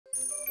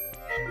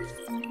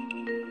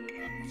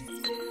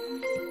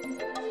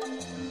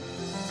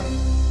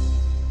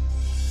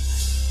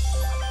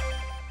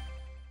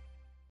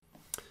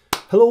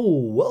Hello,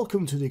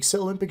 welcome to the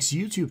Excel Olympics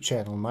YouTube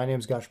channel. My name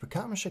is Gaspar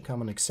Kamaszek.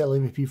 I'm an Excel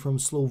MVP from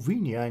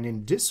Slovenia, and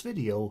in this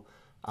video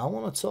I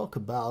want to talk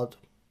about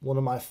one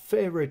of my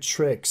favorite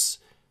tricks,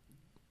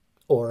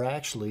 or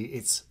actually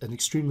it's an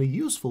extremely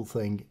useful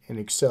thing in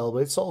Excel,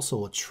 but it's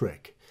also a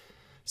trick.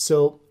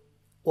 So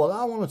what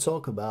I want to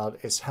talk about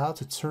is how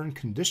to turn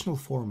conditional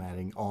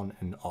formatting on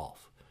and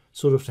off.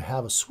 Sort of to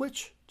have a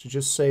switch to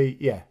just say,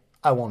 yeah,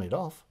 I want it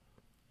off,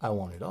 I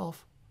want it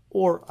off,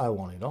 or I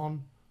want it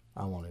on,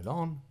 I want it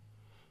on.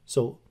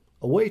 So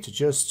a way to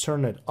just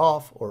turn it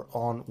off or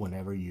on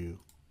whenever you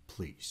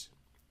please,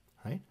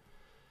 right?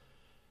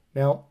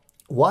 Now,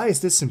 why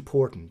is this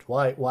important?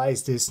 Why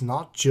is this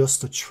not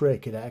just a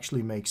trick? It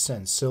actually makes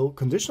sense. So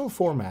conditional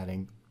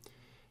formatting,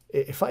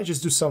 if I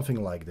just do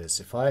something like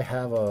this, if I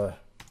have a,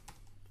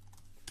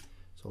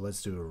 so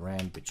let's do a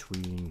rand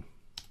between,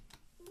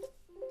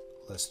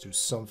 let's do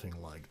something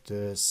like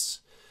this.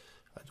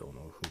 I don't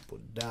know who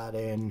put that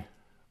in.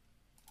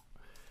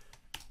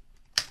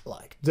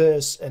 Like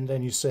this, and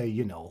then you say,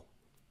 you know,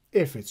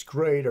 if it's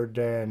greater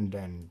than,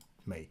 then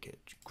make it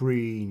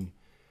green.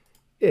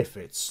 If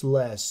it's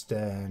less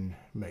than,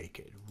 make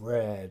it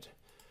red.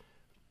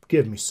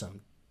 Give me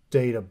some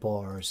data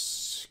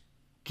bars.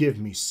 Give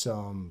me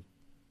some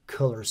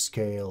color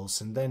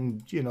scales. And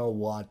then, you know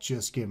what,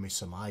 just give me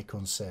some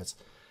icon sets.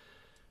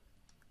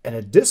 And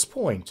at this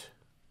point,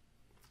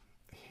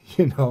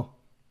 you know,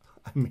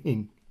 I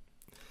mean,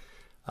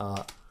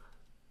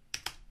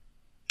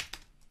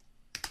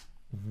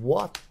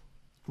 what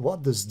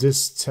does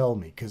this tell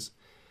me? Because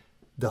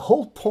the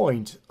whole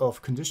point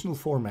of conditional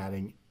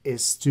formatting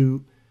is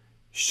to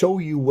show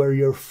you where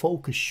your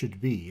focus should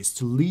be, is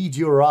to lead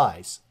your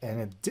eyes. And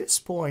at this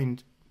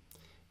point,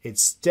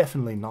 it's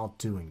definitely not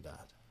doing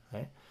that.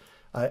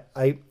 Right?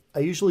 I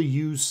usually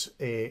use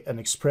an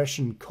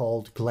expression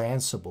called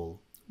glanceable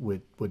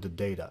with the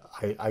data.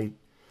 I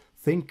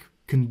think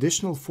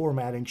conditional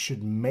formatting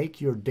should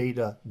make your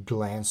data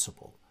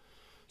glanceable,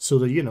 so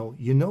that you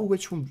know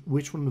which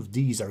one of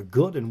these are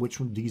good and which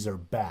one of these are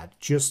bad,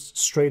 just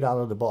straight out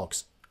of the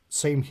box.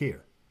 Same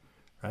here,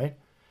 right?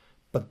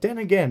 But then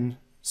again,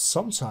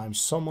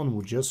 sometimes someone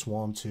would just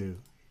want to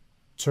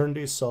turn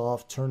this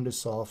off,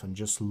 and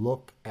just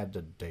look at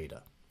the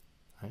data,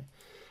 right?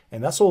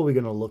 And that's what we're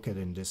going to look at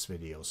in this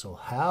video. So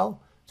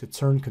how to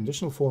turn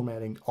conditional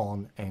formatting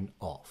on and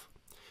off.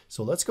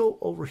 So let's go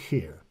over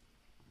here.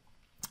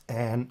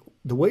 And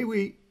the way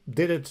we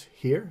did it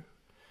here,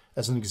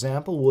 as an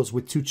example, was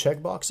with two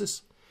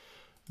checkboxes.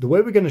 The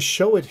way we're going to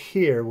show it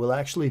here will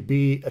actually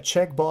be a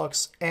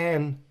checkbox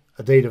and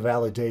a data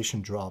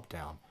validation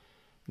drop-down.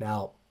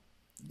 Now,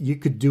 you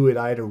could do it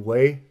either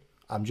way.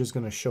 I'm just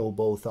going to show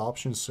both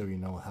options so you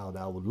know how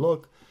that would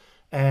look.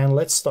 And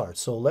let's start.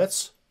 So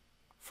let's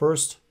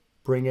first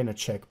bring in a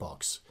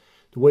checkbox.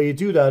 The way you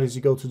do that is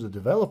you go to the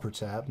Developer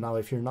tab. Now,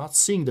 if you're not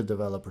seeing the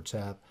Developer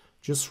tab,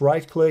 just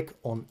right-click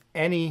on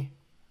any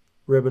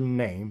ribbon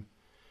name,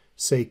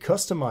 say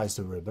customize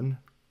the ribbon,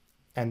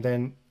 and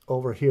then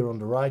over here on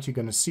the right you're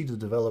going to see the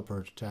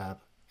Developer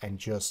tab and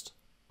just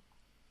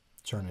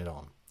turn it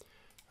on,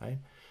 right?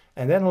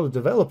 And then on the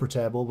Developer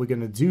tab, what we're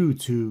going to do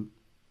to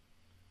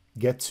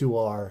get to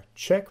our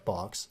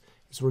checkbox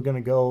is we're going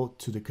to go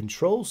to the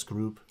Controls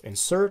group,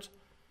 Insert,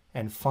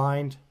 and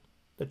find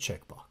the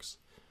checkbox.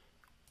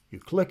 You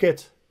click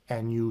it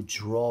and you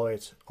draw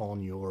it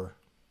on your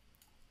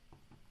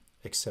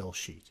Excel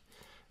sheet.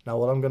 Now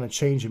what I'm going to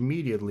change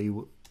immediately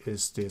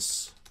is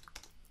this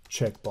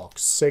checkbox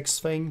 6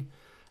 thing,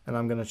 and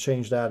I'm going to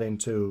change that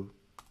into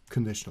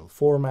conditional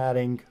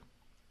formatting.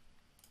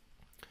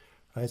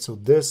 Right, so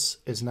this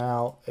is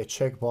now a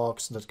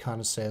checkbox that kind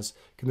of says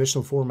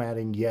conditional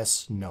formatting,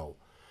 yes, no.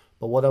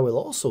 But what I will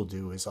also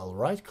do is I'll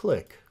right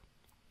click,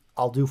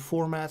 I'll do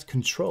format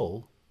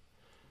control,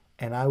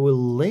 and I will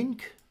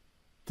link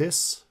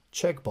this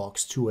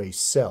checkbox to a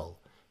cell.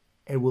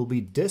 It will be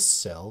this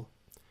cell,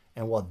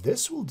 and what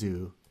this will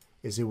do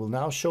is it will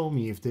now show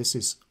me if this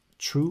is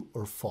true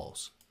or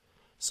false.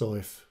 So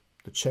if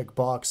the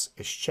checkbox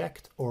is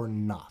checked or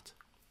not.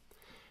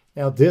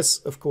 Now this,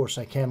 of course,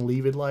 I can't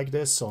leave it like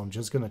this, so I'm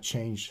just going to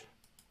change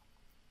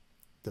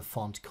the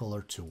font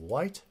color to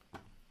white.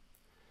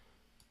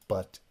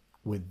 But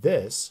with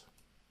this,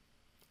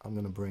 I'm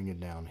going to bring it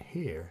down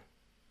here.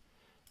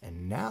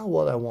 And now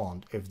what I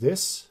want, if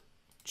this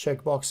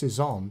checkbox is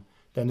on,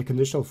 then the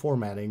conditional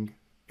formatting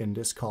in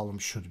this column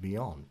should be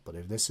on. But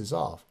if this is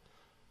off,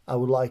 I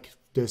would like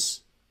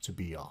this to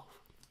be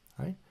off,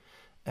 right?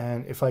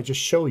 And if I just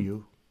show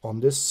you on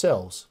this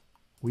cells,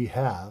 we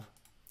have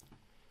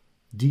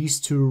these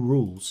two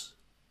rules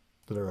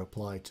that are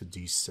applied to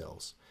these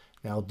cells.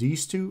 Now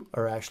these two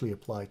are actually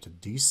applied to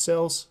these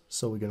cells,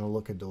 so we're going to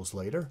look at those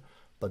later,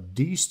 but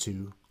these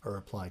two are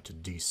applied to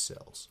these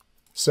cells.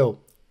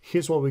 So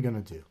here's what we're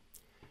going to do.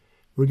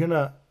 We're going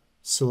to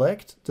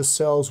select the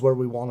cells where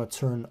we want to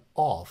turn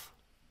off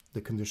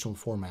the conditional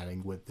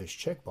formatting with this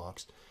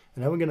checkbox,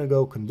 And then we're going to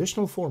go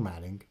conditional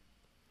formatting,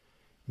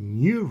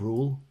 new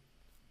rule,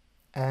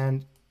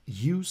 and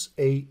use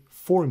a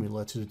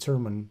formula to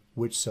determine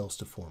which cells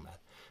to format.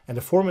 And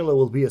the formula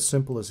will be as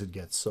simple as it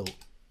gets. So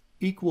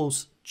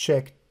equals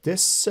check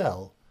this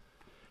cell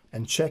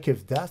and check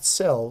if that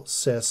cell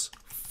says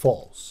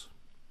false,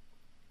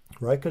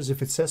 right? Because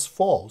if it says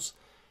false,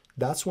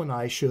 that's when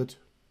I should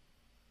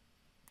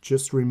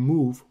just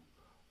remove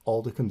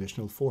all the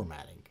conditional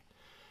formatting.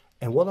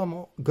 And what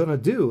I'm gonna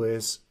do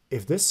is,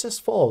 if this says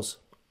false,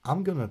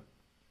 I'm gonna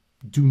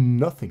do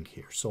nothing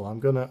here. So I'm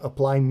gonna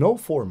apply no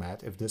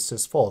format if this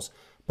says false,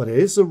 but it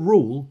is a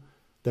rule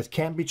that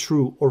can be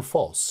true or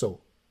false.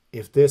 So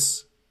if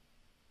this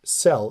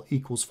cell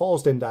equals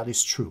false, then that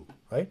is true,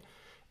 right?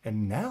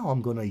 And now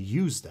I'm gonna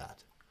use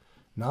that.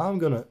 Now I'm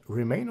gonna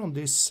remain on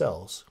these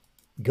cells,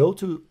 go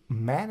to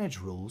manage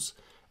rules,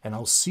 and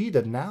I'll see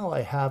that now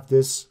I have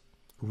this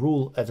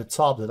rule at the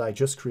top that I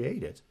just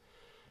created,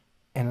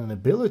 and an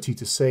ability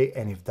to say,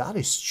 and if that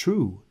is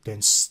true,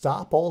 then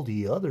stop all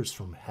the others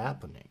from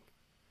happening.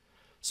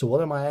 So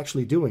what am I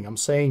actually doing? I'm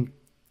saying,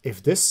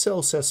 if this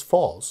cell says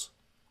false,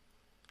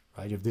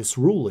 right, if this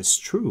rule is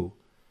true,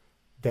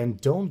 then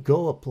don't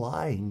go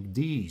applying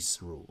these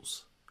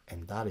rules.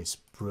 And that is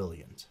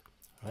brilliant,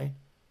 right?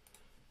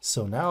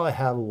 So now I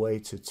have a way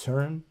to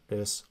turn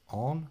this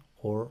on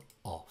or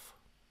off,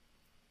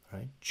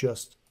 right?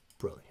 Just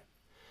brilliant.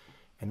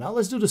 And now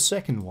let's do the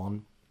second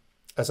one.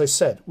 As I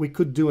said, we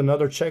could do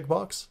another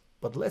checkbox,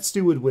 but let's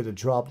do it with a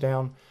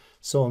drop-down.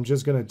 So I'm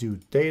just going to do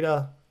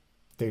data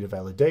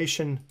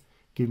validation,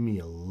 give me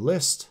a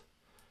list,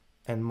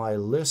 and my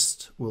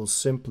list will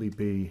simply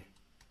be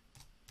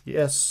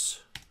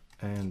yes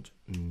and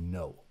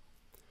no.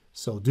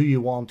 So do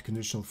you want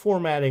conditional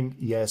formatting?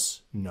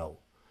 Yes, no.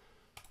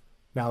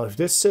 Now if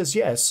this says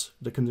yes,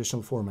 the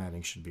conditional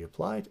formatting should be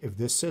applied. If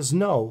this says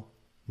no,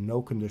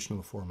 no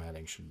conditional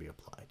formatting should be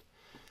applied.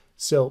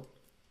 So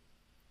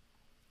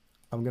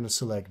I'm going to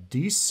select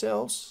these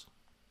cells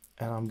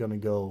and I'm going to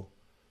go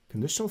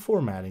conditional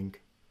formatting,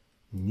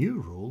 new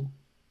rule,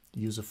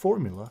 use a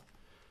formula,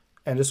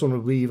 and this one will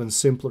be even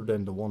simpler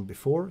than the one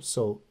before.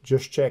 So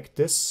just check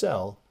this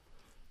cell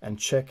and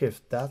check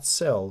if that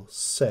cell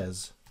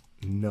says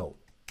no.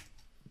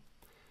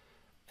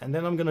 And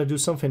then I'm going to do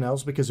something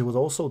else because it was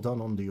also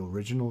done on the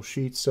original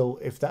sheet. So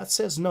if that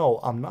says no,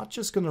 I'm not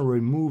just going to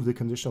remove the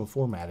conditional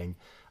formatting.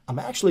 I'm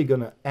actually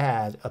going to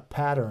add a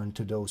pattern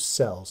to those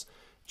cells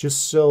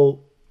just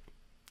so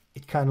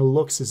it kind of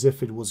looks as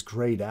if it was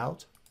grayed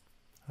out,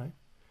 right?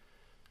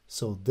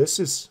 So this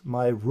is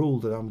my rule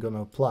that I'm going to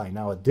apply.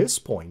 Now at this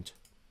point,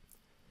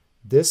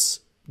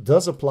 this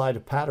does apply the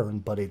pattern,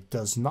 but it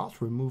does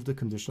not remove the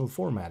conditional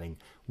formatting.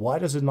 Why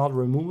does it not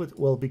remove it?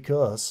 Well,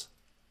 because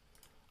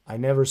I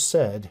never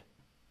said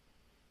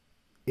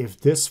if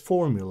this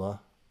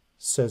formula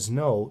says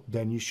no,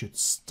 then you should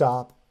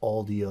stop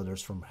all the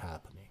others from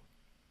happening.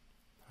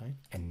 Right?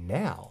 And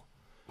now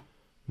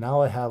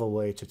I have a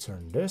way to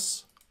turn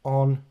this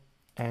on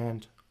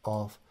and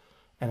off,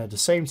 and at the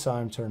same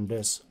time turn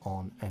this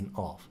on and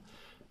off.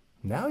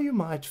 Now you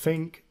might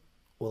think,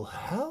 well,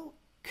 how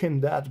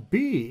can that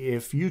be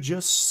if you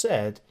just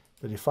said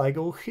that if I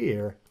go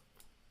here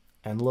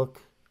and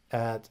look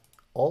at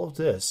all of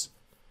this,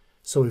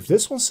 so if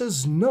this one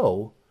says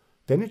no,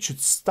 then it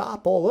should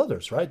stop all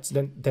others, right?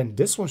 Then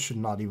this one should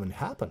not even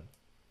happen.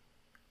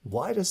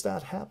 Why does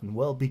that happen?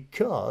 Well,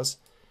 because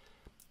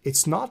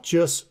it's not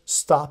just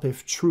stop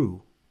if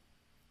true.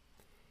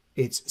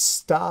 It's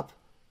stop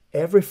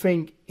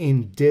everything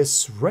in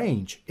this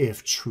range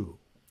if true.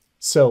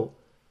 So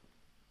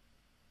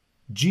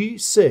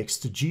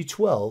G6 to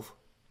G12,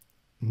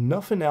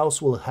 nothing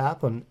else will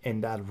happen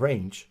in that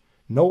range.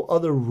 No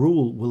other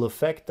rule will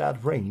affect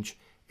that range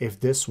if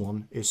this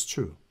one is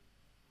true.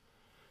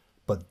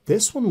 But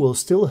this one will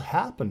still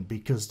happen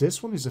because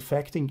this one is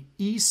affecting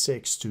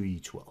E6 to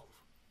E12.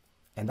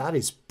 And that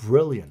is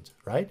brilliant,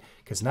 right?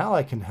 Because now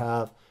I can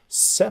have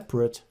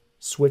separate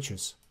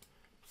switches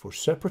for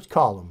separate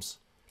columns,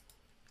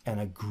 and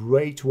a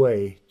great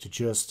way to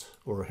just,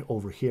 or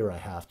over here I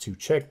have two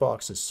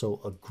checkboxes,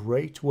 so a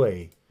great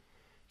way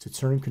to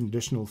turn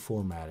conditional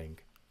formatting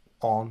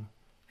on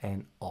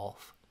and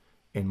off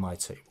in my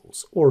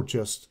tables or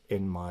just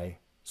in my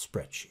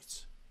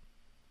spreadsheets.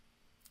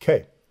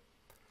 Okay.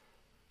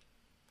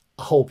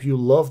 I hope you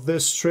love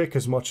this trick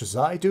as much as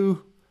I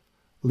do.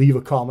 Leave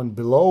a comment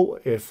below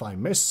if I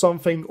missed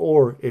something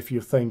or if you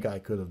think I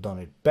could have done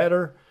it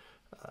better.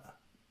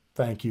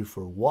 Thank you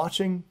for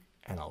watching,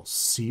 and I'll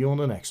see you on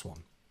the next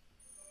one.